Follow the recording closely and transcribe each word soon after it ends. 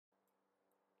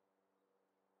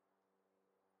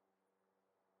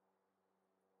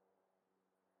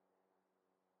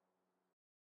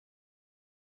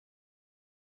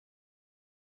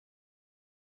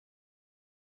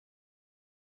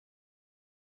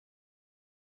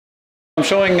I'm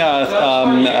showing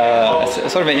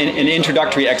sort of an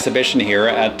introductory exhibition here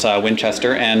at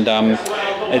Winchester, and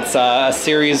it's a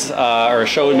series or a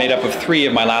show made up of three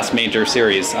of my last major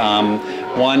series.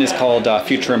 One is called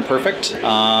Future Imperfect,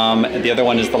 the other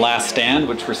one is The Last Stand,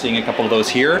 which we're seeing a couple of those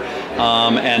here,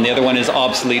 and the other one is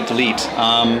Obsolete Delete.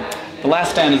 The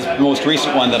Last Stand is the most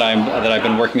recent one that I've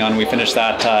been working on. We finished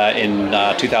that in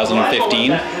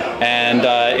 2015, and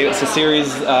it's a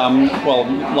series. Well,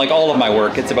 like all of my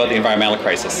work, it's about the environmental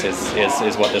crisis.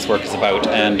 Is what this work is about.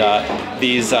 And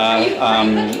these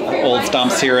old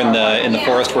stumps here in the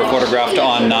forest were photographed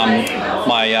on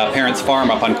my parents' farm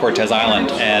up on Cortez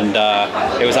Island, and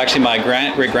it was actually my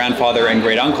great-grandfather and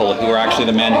great-uncle who were actually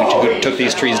the men who took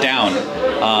these trees down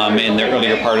in the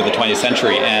earlier part of the 20th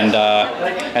century,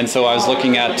 and so I was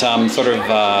looking at sort of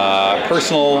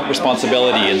personal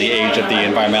responsibility in the age of the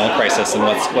environmental crisis and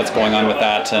what's going on with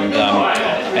that,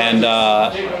 and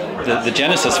the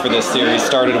genesis for this series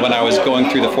started when I was going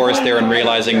through the forest there and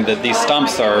realizing that these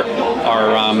stumps are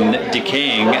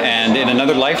decaying, and in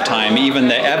another lifetime, even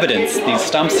the evidence, these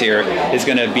stumps here, is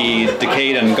going to be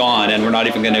decayed and gone, and we're not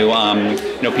even going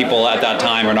to, people at that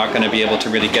time are not going to be able to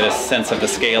really get a sense of the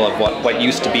scale of what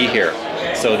used to be here.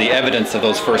 So the evidence of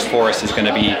those first forests is going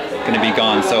to be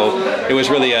gone. So it was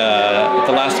really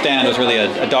The Last Stand was really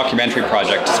a documentary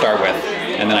project to start with,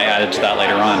 and then I added to that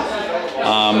later on.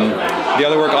 The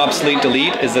other work, Obsolete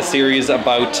Delete, is a series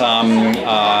about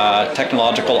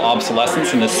technological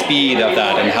obsolescence and the speed of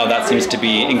that, and how that seems to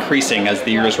be increasing as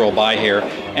the years roll by here,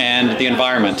 and the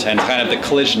environment, and kind of the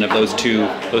collision of those two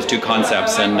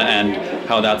concepts, and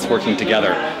how that's working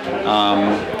together.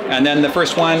 And then the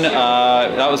first one,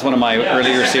 that was one of my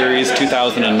earlier series,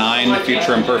 2009,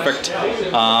 Future Imperfect,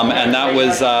 and that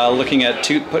was looking at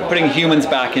putting humans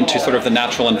back into sort of the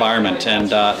natural environment,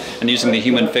 and using the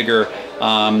human figure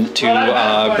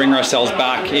to bring ourselves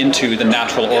back into the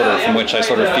natural order, from which I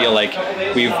sort of feel like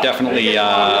we've definitely,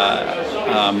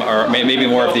 or maybe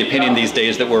more of the opinion these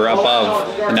days, that we're above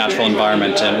the natural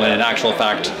environment, and when in actual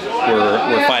fact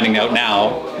we're finding out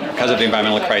now, because of the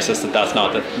environmental crisis, that that's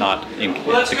not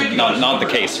the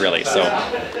case really. So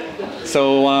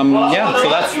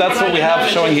that's what we have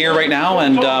showing here right now,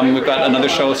 and we've got another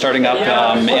show starting up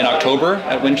in October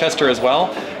at Winchester as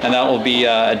well, and that will be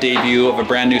a debut of a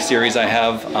brand new series I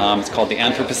have. It's called The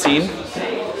Anthropocene,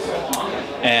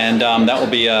 and that will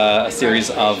be a series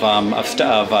of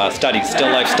studies, still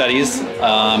life studies,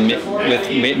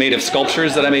 made of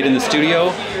sculptures that I made in the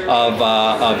studio,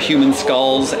 of human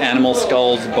skulls, animal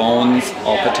skulls, bones,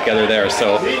 all put together there.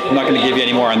 So I'm not going to give you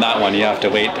any more on that one. You have to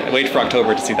wait for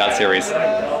October to see that series.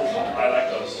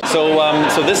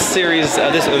 So this series,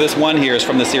 this one here is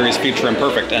from the series Future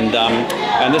Imperfect, and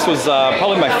this was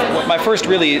probably my first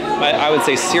really, I would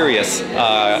say, serious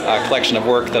collection of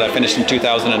work that I finished in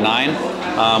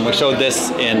 2009. We showed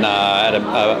this at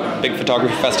a big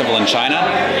photography festival in China,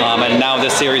 and now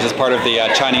this series is part of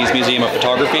the Chinese Museum of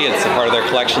Photography. It's a part of their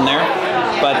collection there.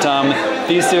 But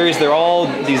these series, they're all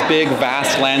these big,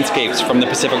 vast landscapes from the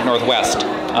Pacific Northwest.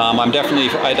 I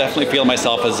definitely feel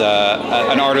myself as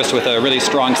an artist with a really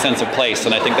strong sense of place,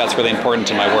 and I think that's really important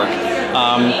in my work.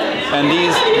 And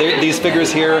these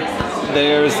figures here,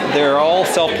 they're all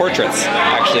self-portraits.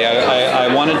 Actually, I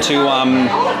wanted to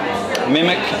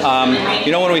mimic,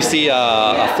 when we see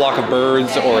a flock of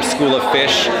birds or a school of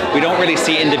fish, we don't really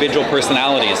see individual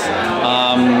personalities,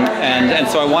 and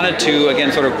so I wanted to,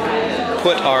 again, sort of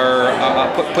put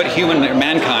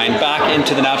mankind back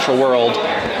into the natural world,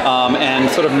 and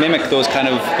sort of mimic those kind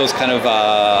of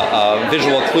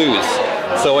visual clues.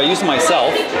 So I used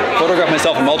photographed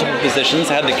myself in multiple positions.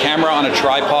 I had the camera on a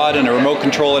tripod and a remote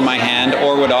control in my hand,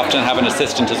 or would often have an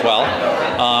assistant as well.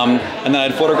 And then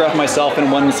I'd photograph myself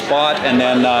in one spot, and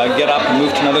then get up and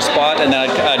move to another spot, and then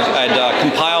I'd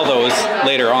compile those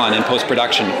later on in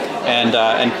post-production,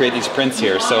 and create these prints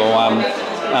here. So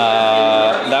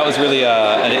that was really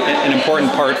an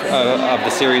important part of the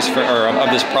series, of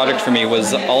this project for me,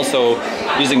 was also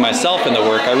using myself in the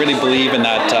work. I really believe in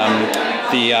that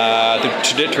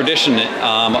the tradition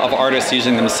of artists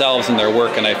using themselves in their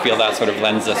work, and I feel that sort of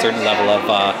lends a certain level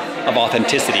of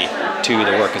authenticity to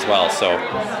the work as well. So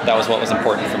that was what was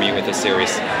important for me with this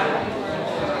series.